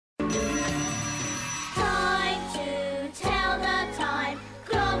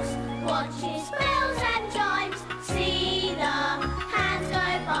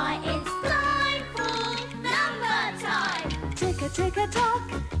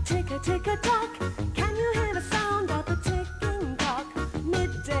Tick-a-tock, tick-a-tick-a-tock. Can you hear the sound of the ticking clock?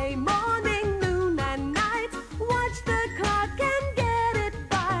 Midday, morning, noon and night. Watch the clock and get it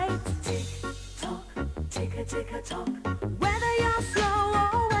right. Tick-tock, tick-a-tick-a-tock. Whether you're slow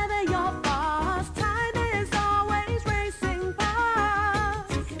or whether you're fast, time is always racing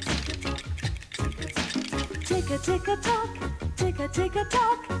past. Tick-a-tick-a-tock,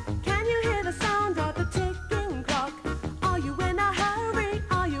 tick-a-tick-a-tock. Can you hear the sound of the ticking clock? Are you in a hurry?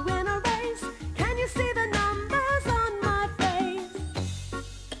 Are you in a race? Can you see the numbers on my face?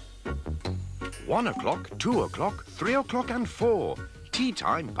 1 o'clock, 2 o'clock, 3 o'clock and 4. Tea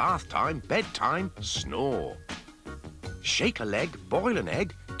time, bath time, bedtime, snore. Shake a leg, boil an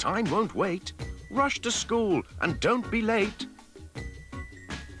egg, time won't wait. Rush to school and don't be late.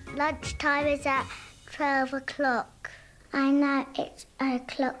 Lunchtime is at 12 o'clock. I know it's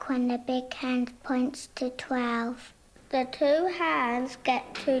o'clock when the big hand points to 12. The two hands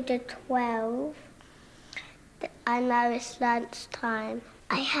get to the 12. I know it's lunchtime.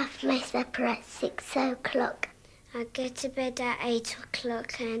 I have my supper at 6 o'clock. I go to bed at 8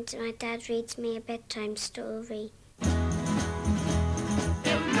 o'clock and my dad reads me a bedtime story. El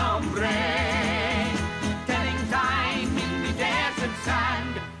nombre, telling time in the desert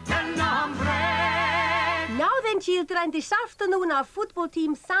sand. El nombre. Now then, children, this afternoon our football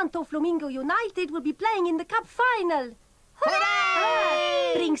team Santo Flamingo United will be playing in the cup final.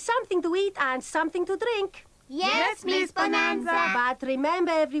 Hooray! Bring something to eat and something to drink. Yes, Miss Bonanza. But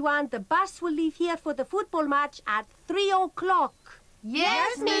remember, everyone, the bus will leave here for the football match at 3 o'clock.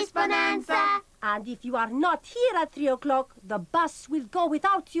 Yes, Miss Bonanza. And if you are not here at 3 o'clock, the bus will go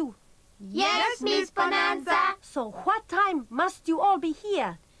without you. Yes, Miss Bonanza. So what time must you all be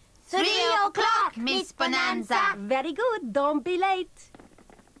here? 3 o'clock, Miss Bonanza. Very good. Don't be late.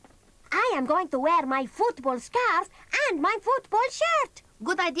 I am going to wear my football scarf and my football shirt.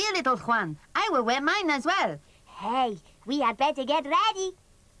 Good idea, little Juan. I will wear mine as well. Hey, we had better get ready.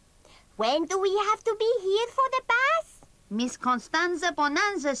 When do we have to be here for the bus? Miss Constanza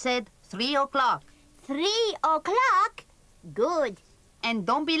Bonanza said 3 o'clock. 3 o'clock? Good. And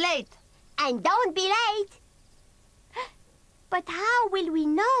don't be late. And don't be late. But how will we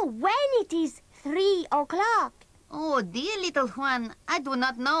know when it is 3 o'clock? Oh, dear little Juan, I do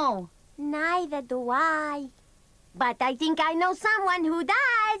not know. Neither do I. But I think I know someone who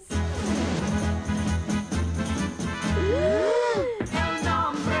does. El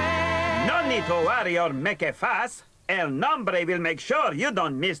nombre. No need to worry or make a fuss. El nombre will make sure you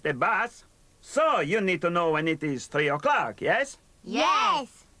don't miss the bus. So you need to know when it is 3 o'clock, yes?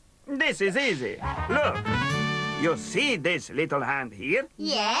 Yes. This is easy. Look. You see this little hand here?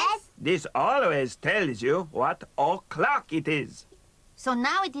 Yes. This always tells you what o'clock it is. So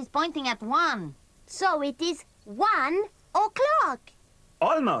now it is pointing at 1. So it is 1 o'clock.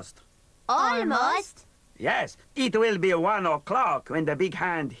 Almost. Almost? Yes, it will be 1 o'clock when the big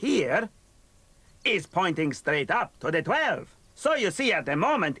hand here is pointing straight up to the 12. So you see at the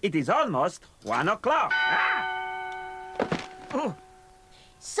moment it is almost 1 o'clock. Oh.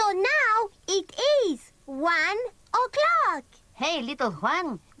 So now it is 1 o'clock. Hey, little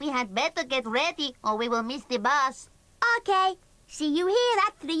Juan, we had better get ready or we will miss the bus. Okay. See you here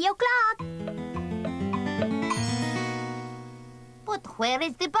at 3 o'clock. But where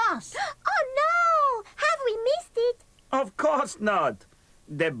is the bus? Oh, no! Have we missed it? Of course not.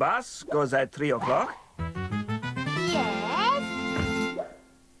 The bus goes at 3 o'clock. Yes.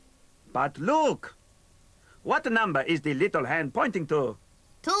 But look. What number is the little hand pointing to?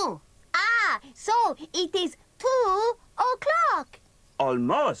 2. Ah, so it is 2 o'clock.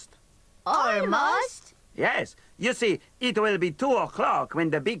 Almost. Almost? Yes. You see, it will be 2 o'clock when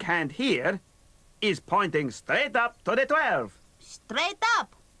the big hand here is pointing straight up to the 12. Straight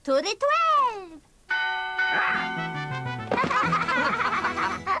up. To the 12.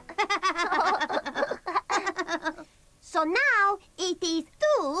 So now it is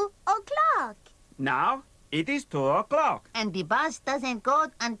 2 o'clock. Now it is 2 o'clock. And the bus doesn't go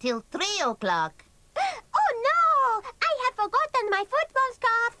until 3 o'clock. Oh, no! I have forgotten my football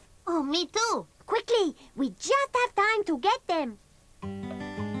scarf. Oh, me too. Quickly, we just have time to get them.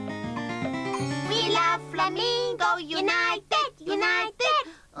 We love Flamingo United, United.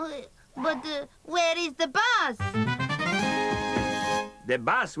 But where is the bus? The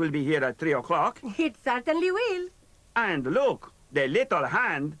bus will be here at 3 o'clock. It certainly will. And look, the little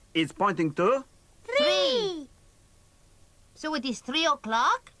hand is pointing to... 3. So it is 3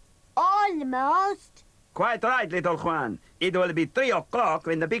 o'clock? Almost. Quite right, little Juan. It will be 3 o'clock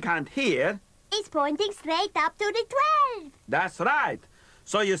when the big hand here... It's pointing straight up to the 12. That's right.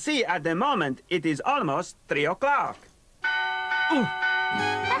 So you see, at the moment, it is almost 3 o'clock.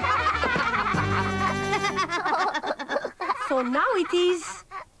 So now it is...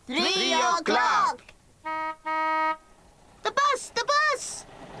 3 o'clock. The bus, the bus.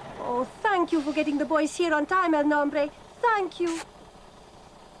 Oh, thank you for getting the boys here on time, El Nombre. Thank you.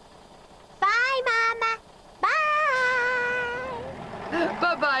 Bye, Mama. Bye.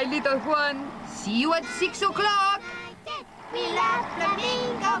 Bye-bye, little Juan. See you at 6 o'clock. We love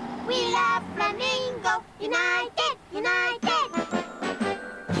Flamingo. We love Flamingo. United, united.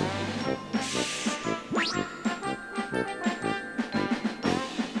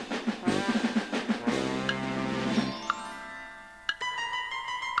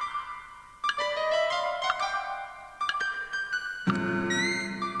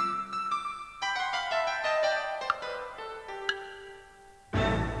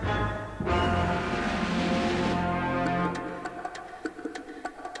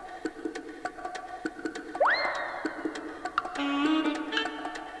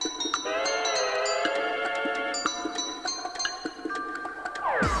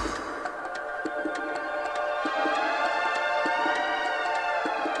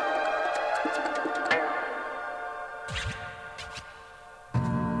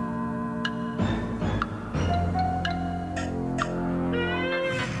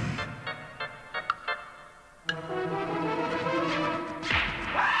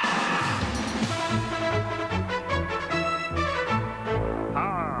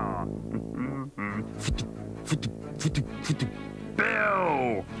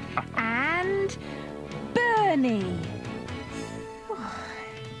 Bill! And Bernie. Oh,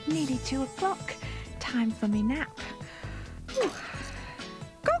 nearly 2 o'clock. Time for me nap. Go,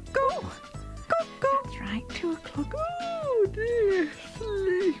 go. Go, go. That's right, 2 o'clock. Oh, dear.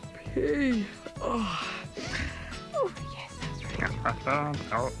 Sleepy. Oh, yes, that's right.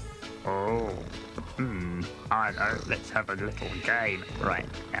 I know. Let's have a little game. Right,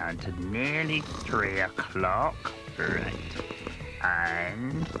 down to nearly 3 o'clock. Right.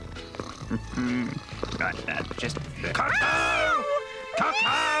 And... right, just... Coco!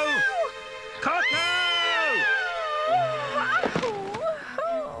 Coco! Coco!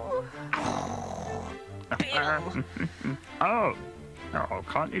 Oh. Oh,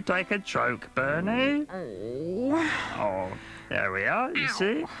 can't you take a joke, Bernie? Oh, there we are, you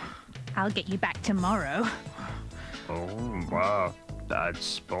see? I'll get you back tomorrow. Oh, wow. Bad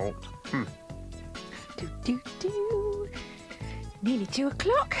sport. Do. Nearly 2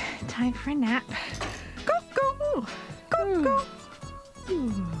 o'clock. Time for a nap. Go, go. Go, go.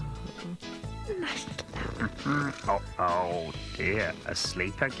 Nice little nap. Oh, dear.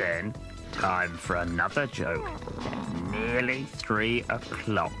 Asleep again. Time for another joke. Nearly 3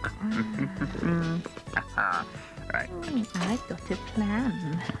 o'clock. Right. I've got a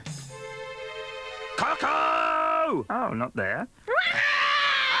plan. Coco! Oh, not there.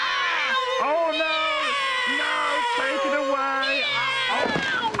 Oh, no! No, take it away!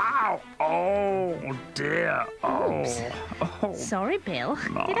 Ow! Oh, dear. Oh. Sorry, Bill.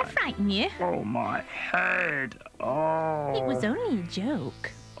 Did I frighten you? Oh, my head. Oh. It was only a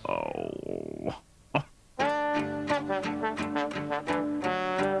joke. Oh.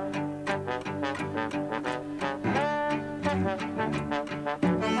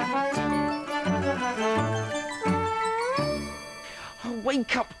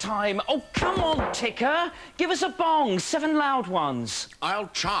 Wake up time. Oh, come on, Ticker. Give us a bong. 7 loud ones. I'll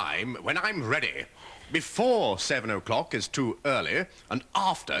chime when I'm ready. Before 7 o'clock is too early, and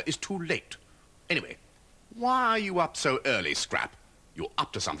after is too late. Anyway, why are you up so early, Scrap? You're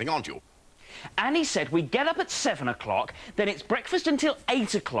up to something, aren't you? Annie said we get up at 7 o'clock, then it's breakfast until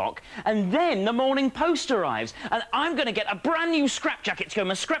 8 o'clock, and then the morning post arrives. And I'm going to get a brand new scrap jacket to go,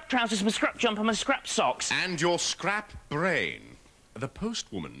 my scrap trousers, my scrap jumper, my scrap socks. And your scrap brain. The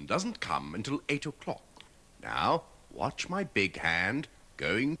postwoman doesn't come until 8 o'clock. Now, watch my big hand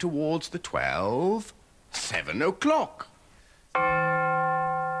going towards the 12. 7 o'clock.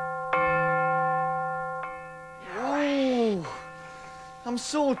 Oh, I'm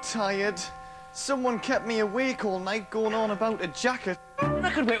so tired. Someone kept me awake all night going on about a jacket.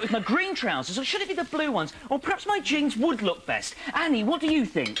 I could wear it with my green trousers, or should it be the blue ones? Or perhaps my jeans would look best. Annie, what do you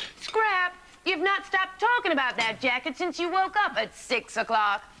think? Scrap, you've not stopped talking about that jacket since you woke up at 6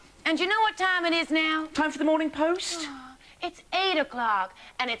 o'clock. And you know what time it is now? Time for the morning post? It's 8 o'clock,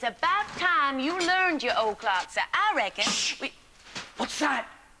 and it's about time you learned your o'clock, so I reckon... Shh. What's that?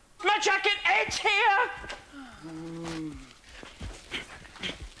 My jacket, it's here!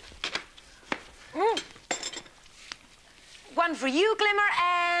 One for you, Glimmer,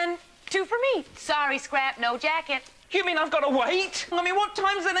 and 2 for me. Sorry, Scrap, no jacket. You mean I've got to wait? I mean, what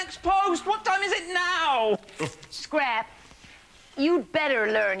time's the next post? What time is it now? Scrap, You'd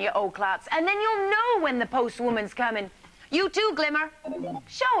better learn your o'clocks, and then you'll know when the postwoman's coming. You too, Glimmer.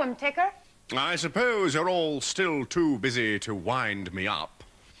 Show him, Ticker. I suppose you're all still too busy to wind me up.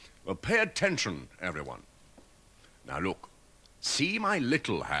 Well, pay attention, everyone. Now look, see my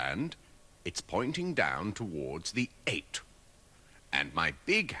little hand? It's pointing down towards the 8. And my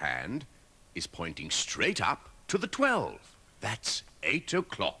big hand is pointing straight up to the 12. That's 8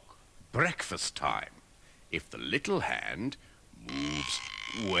 o'clock, breakfast time. If the little hand moves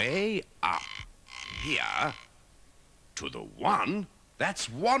way up here to the 1, that's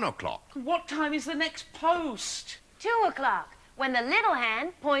 1 o'clock. What time is the next post? 2 o'clock, when the little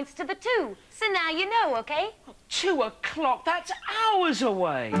hand points to the 2. So now you know, okay? 2 o'clock? That's hours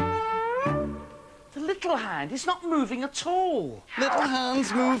away. The little hand is not moving at all. Little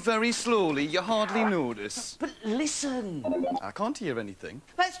hands move very slowly. You hardly notice. But listen. I can't hear anything.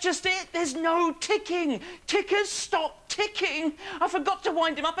 That's just it. There's no ticking. Tickers stop ticking. I forgot to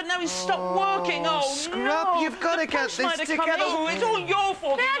wind him up and now he's stopped working. Oh, Scrap, no. you've got to get this ticker. Oh, it's all your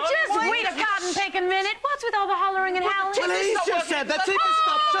fault. Now just wait a cotton-picking minute. What's with all the hollering and howling? Well, he's just said that ticker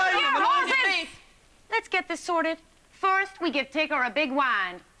stopped timing. Horses! Let's get this sorted. First, we give Ticker a big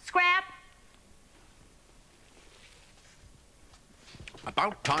wind. Scrap.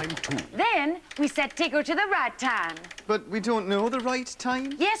 About time 2. Then we set Ticker to the right time. But we don't know the right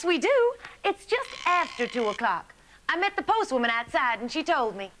time? Yes, we do. It's just after 2 o'clock. I met the postwoman outside and she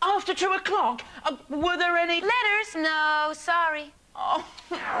told me. After 2 o'clock? Were there any... Letters? No, sorry. Oh.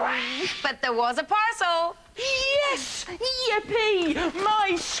 But there was a parcel. Yes! Yippee!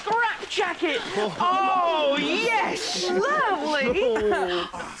 My scrap jacket! Oh, yes! Lovely!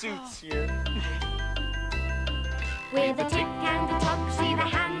 Oh, suits you. With a tick and a tock, see the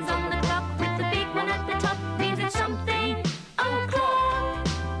hands on the clock. With the big one at the top, means it's something o'clock.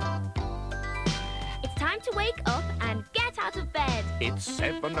 It's time to wake up and get out of bed. It's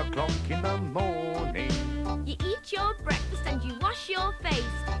 7 o'clock in the morning. You eat your breakfast and you wash your face.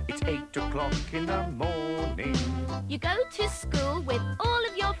 It's 8 o'clock in the morning. You go to school with all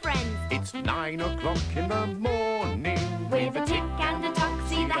of your friends. It's 9 o'clock in the morning. With a tick and a tock,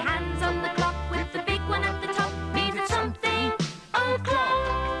 see the hands on the clock. With the big one at the top, means it's something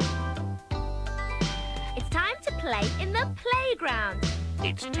o'clock. It's time to play in the playground.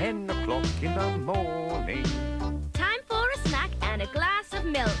 It's 10 o'clock in the morning. Time for a snack and a glass of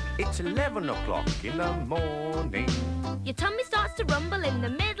milk. It's 11 o'clock in the morning. Your tummy starts to rumble in the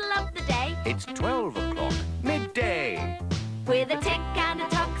middle of the day. It's 12 o'clock, midday. With a tick and a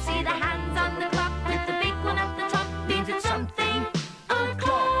tock, see the hands on the clock. With the big one at the top, means it's something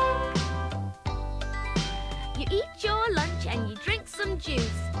o'clock. You eat your lunch and you drink some juice.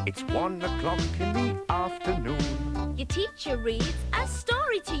 It's 1 o'clock in the afternoon. Your teacher reads a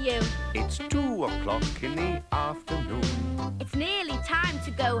story to you. It's 2 o'clock in the afternoon. It's nearly time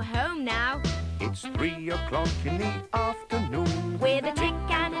to go home now. It's 3 o'clock in the afternoon. With a tick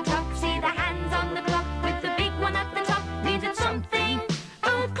and a tock, see the hands on the clock. With the big one at the top, means it's something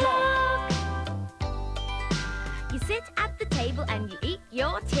o'clock. You sit at the table and you eat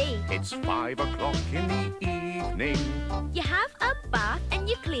your tea. It's 5 o'clock in the evening. You have a bath and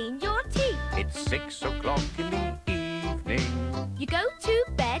you clean your teeth. It's 6 o'clock in the evening. You go to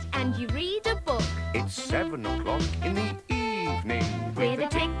bed and you read a book. It's 7 o'clock in the